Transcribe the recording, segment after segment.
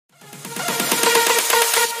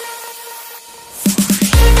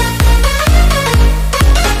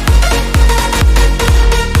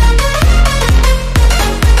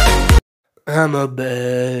I'm a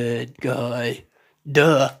bad guy.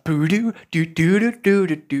 Duh. Boo-doo, doo-doo-doo,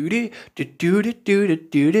 doo-doo-doo-doo,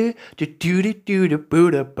 doo-doo-doo-doo-doo-doo,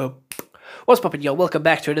 doo-doo-doo-doo-boo-da-boo. What's poppin', y'all? Welcome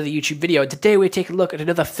back to another YouTube video, and today we're taking a look at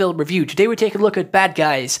another film review. Today we're taking a look at Bad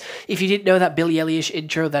Guys. If you didn't know that Billy Elliot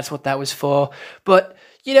intro, that's what that was for. But,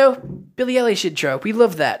 you know, Billy Elliot intro, we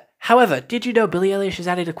love that. However, did you know Billy Eilish has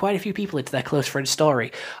added quite a few people into their close friends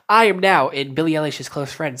story? I am now in Billie Eilish's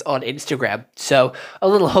close friends on Instagram, so a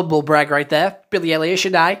little humble brag right there. Billie Eilish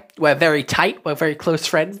and I, we're very tight, we're very close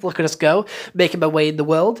friends. Look at us go, making my way in the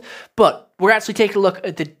world. But we're actually taking a look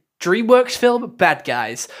at the DreamWorks film Bad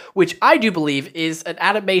Guys, which I do believe is an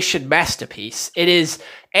animation masterpiece. It is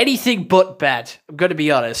anything but bad, I'm going to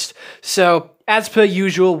be honest. So, as per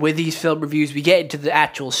usual with these film reviews, we get into the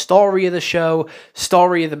actual story of the show,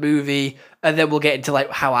 story of the movie, and then we'll get into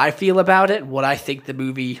like how I feel about it, what I think the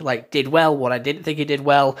movie like did well, what I didn't think it did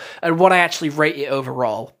well, and what I actually rate it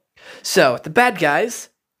overall. So, The Bad Guys.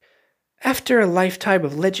 After a lifetime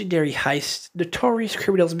of legendary heists, notorious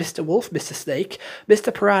criminals Mr. Wolf, Mr. Snake,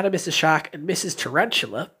 Mr. Piranha, Mr. Shark, and Mrs.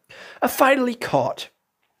 Tarantula are finally caught.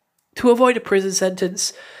 To avoid a prison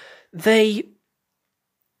sentence, the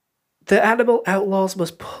animal outlaws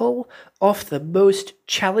must pull off the most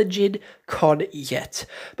challenging con yet,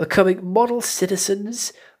 becoming model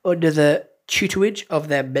citizens under the tutelage of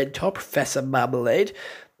their mentor, Professor Marmalade.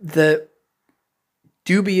 The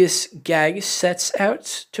dubious gang sets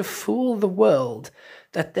out to fool the world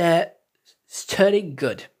that they're turning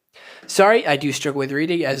good. Sorry, I do struggle with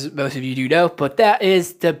reading, as most of you do know, but that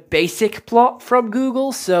is the basic plot from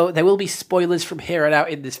Google, so there will be spoilers from here on out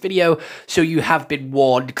in this video, so you have been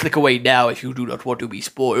warned. Click away now if you do not want to be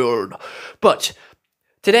spoiled. But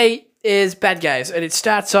today is Bad Guys, and it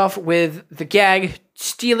starts off with the gang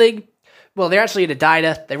stealing. Well, they're actually in a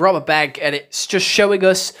diner, they rob a bank, and it's just showing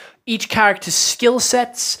us each character's skill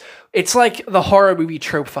sets. It's like the horror movie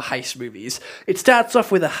trope for heist movies. It starts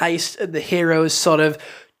off with a heist, and the heroes sort of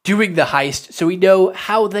doing the heist, so we know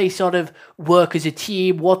how they sort of work as a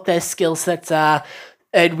team, what their skill sets are,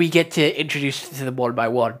 and we get to introduce them one by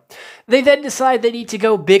one. They then decide they need to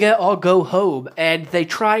go bigger or go home, and they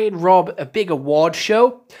try and rob a big award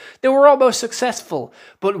show. They were almost successful,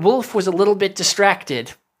 but Wolf was a little bit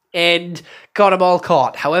distracted and got them all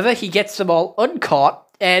caught. However, he gets them all uncaught,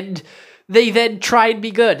 and they then try and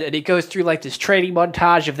be good, and it goes through like this training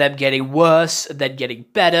montage of them getting worse, and then getting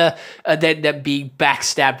better, and then them being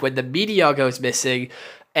backstabbed when the meteor goes missing,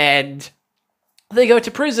 and they go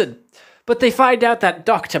to prison. But they find out that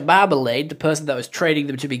Dr. Marmalade, the person that was training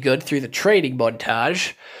them to be good through the training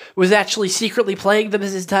montage, was actually secretly playing them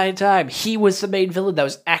this entire time. He was the main villain that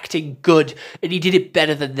was acting good, and he did it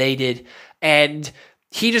better than they did. And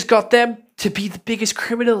he just got them to be the biggest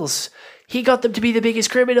criminals. He got them to be the biggest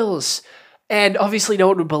criminals. And obviously no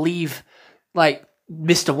one would believe, like,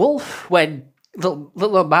 Mr. Wolf when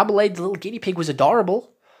little Marmalade, the little guinea pig, was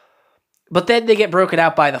adorable. But then they get broken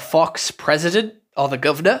out by the Fox president, or the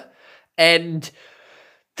governor, and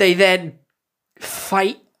they then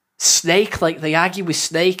fight Snake, like, they argue with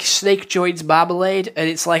Snake. Snake joins Marmalade, and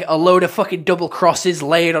it's like a load of fucking double crosses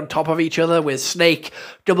laid on top of each other, with Snake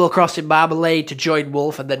double crossing Marmalade to join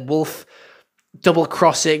Wolf, and then Wolf double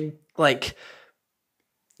crossing, like,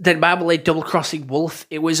 then Marmalade double-crossing Wolf.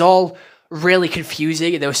 It was all really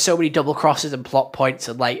confusing, and there were so many double crosses and plot points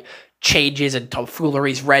and, like, changes and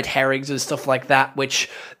tomfooleries, red herrings and stuff like that, which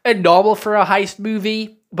are normal for a heist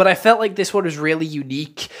movie, but I felt like this one was really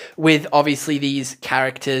unique, with obviously these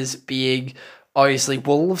characters being obviously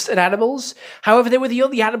wolves and animals. However, they were the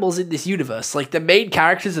only animals in this universe. Like, the main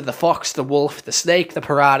characters are the fox, the wolf, the snake, the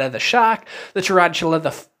piranha, the shark, the tarantula,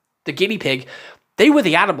 the guinea pig. They were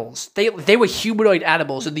the animals. They were humanoid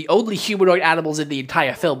animals, and the only humanoid animals in the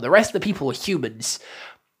entire film. The rest of the people were humans.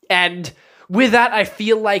 And with that, I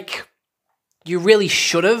feel like you really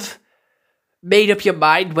should have made up your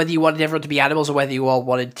mind whether you wanted everyone to be animals or whether you all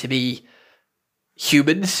wanted to be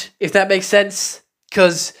humans, if that makes sense.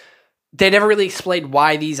 Because they never really explained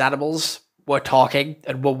why these animals were talking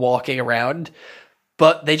and were walking around,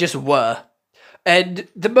 but they just were. And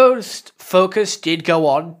the most focus did go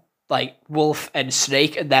on, like, Wolf and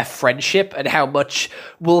Snake and their friendship, and how much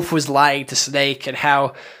Wolf was lying to Snake, and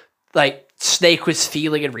how, like, Snake was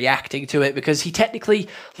feeling and reacting to it, because he technically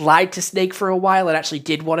lied to Snake for a while and actually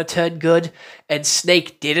did want to turn good, and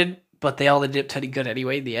Snake didn't, but they all ended up turning good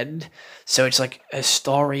anyway in the end. So it's like a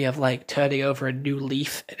story of, like, turning over a new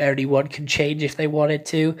leaf, and anyone can change if they wanted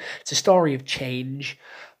to. It's a story of change.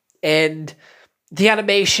 And The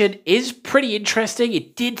animation is pretty interesting.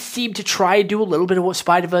 It did seem to try and do a little bit of what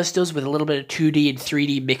Spider-Verse does with a little bit of 2D and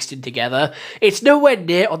 3D mixed in together. It's nowhere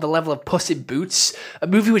near on the level of Puss in Boots, a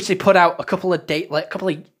movie which they put out a couple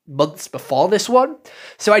of months before this one.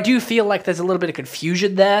 So I do feel like there's a little bit of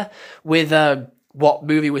confusion there with what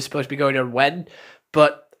movie was supposed to be going on when.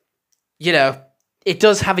 But, you know, it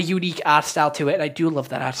does have a unique art style to it, and I do love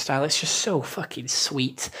that art style. It's just so fucking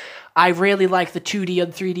sweet. I really like the 2D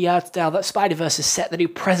and 3D art style that Spider-Verse has set the new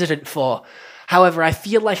precedent for. However, I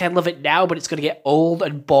feel like I love it now, but it's going to get old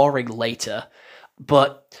and boring later.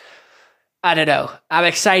 But, I don't know. I'm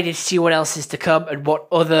excited to see what else is to come and what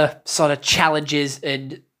other sort of challenges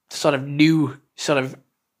and sort of new sort of,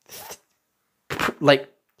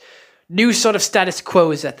 new sort of status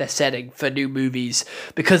quos that they're setting for new movies,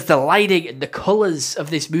 because the lighting and the colors of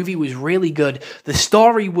this movie was really good. The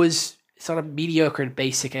story was sort of mediocre and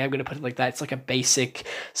basic, and I'm going to put it like that. It's like a basic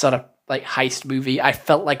sort of like heist movie. I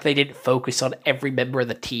felt like they didn't focus on every member of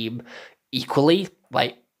the team equally.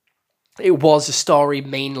 Like, it was a story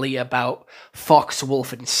mainly about Fox,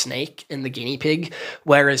 Wolf, and Snake and the guinea pig,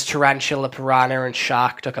 whereas Tarantula, Piranha, and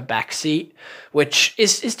Shark took a backseat, which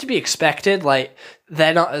is to be expected. Like,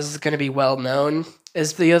 they're not as going to be well known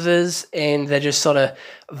as the others, and they're just sort of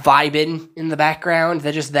vibing in the background.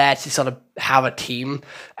 They're just there to sort of have a team.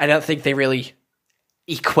 I don't think they really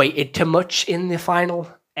equated to much in the final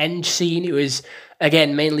end scene. It was,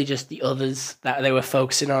 again, mainly just the others that they were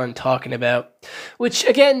focusing on and talking about, which,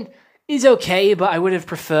 again, is okay, but I would have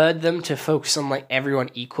preferred them to focus on, like, everyone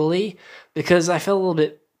equally, because I felt a little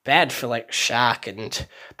bit bad for, like, Shark and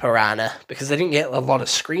Piranha, because they didn't get a lot of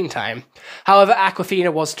screen time. However,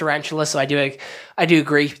 Aquafina was Tarantula, so I do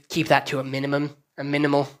agree, keep that to a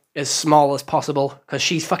minimal, as small as possible, because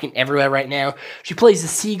she's fucking everywhere right now. She plays the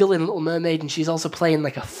seagull in Little Mermaid, and she's also playing,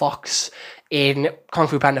 like, a fox in Kung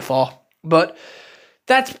Fu Panda 4. But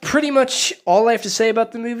that's pretty much all I have to say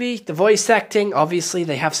about the movie. The voice acting, obviously,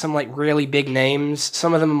 they have some, like, really big names.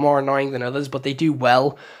 Some of them are more annoying than others, but they do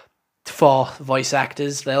well for voice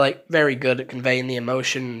actors. They're, like, very good at conveying the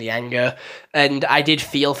emotion and the anger. And I did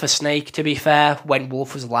feel for Snake, to be fair, when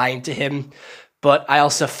Wolf was lying to him. But I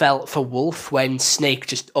also felt for Wolf when Snake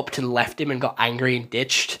just upped and left him and got angry and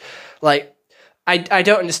ditched. Like, I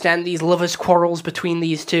don't understand these lovers' quarrels between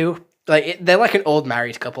these two. Like, they're like an old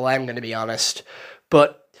married couple, I'm going to be honest.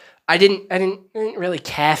 But I didn't really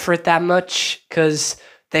care for it that much, because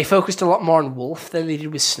they focused a lot more on Wolf than they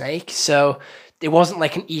did with Snake. So it wasn't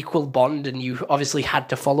like an equal bond, and you obviously had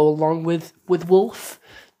to follow along with Wolf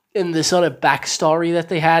in the sort of backstory that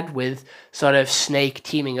they had with sort of Snake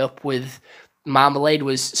teaming up with Marmalade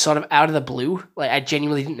was sort of out of the blue. Like, I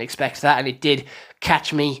genuinely didn't expect that, and it did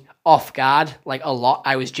catch me off guard, like, a lot.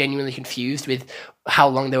 I was genuinely confused with how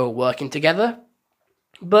long they were working together.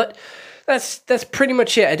 But that's pretty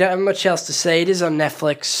much it. I don't have much else to say. It is on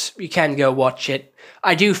Netflix. You can go watch it.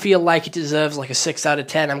 I do feel like it deserves like a 6 out of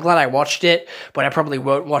 10. I'm glad I watched it, but I probably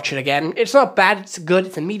won't watch it again. It's not bad. It's good.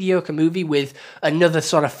 It's a mediocre movie with another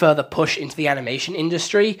sort of further push into the animation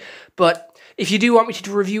industry. But if you do want me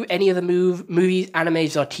to review any of the movies,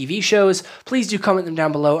 animes, or TV shows, please do comment them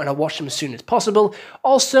down below, and I'll watch them as soon as possible.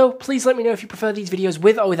 Also, please let me know if you prefer these videos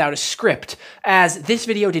with or without a script, as this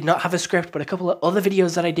video did not have a script, but a couple of other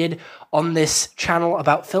videos that I did on this channel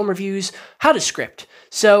about film reviews had a script.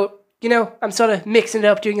 So, you know, I'm sort of mixing it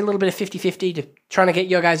up, doing a little bit of 50-50 to trying to get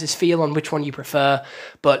your guys' feel on which one you prefer.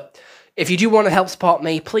 But if you do want to help support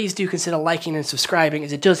me, please do consider liking and subscribing,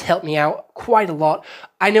 as it does help me out quite a lot.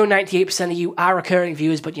 I know 98% of you are recurring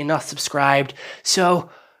viewers, but you're not subscribed. So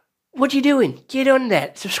what are you doing? Get on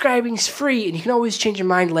that. Subscribing's free, and you can always change your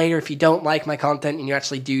mind later if you don't like my content and you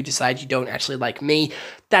actually do decide you don't actually like me.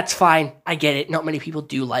 That's fine. I get it. Not many people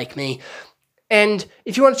do like me. And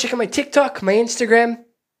if you want to check out my TikTok, my Instagram,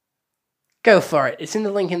 go for it. It's in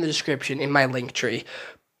the link in the description in my link tree.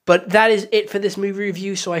 But that is it for this movie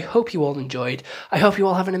review, so I hope you all enjoyed. I hope you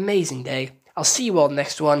all have an amazing day. I'll see you all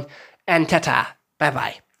next one, and ta-ta.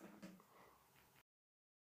 Bye-bye.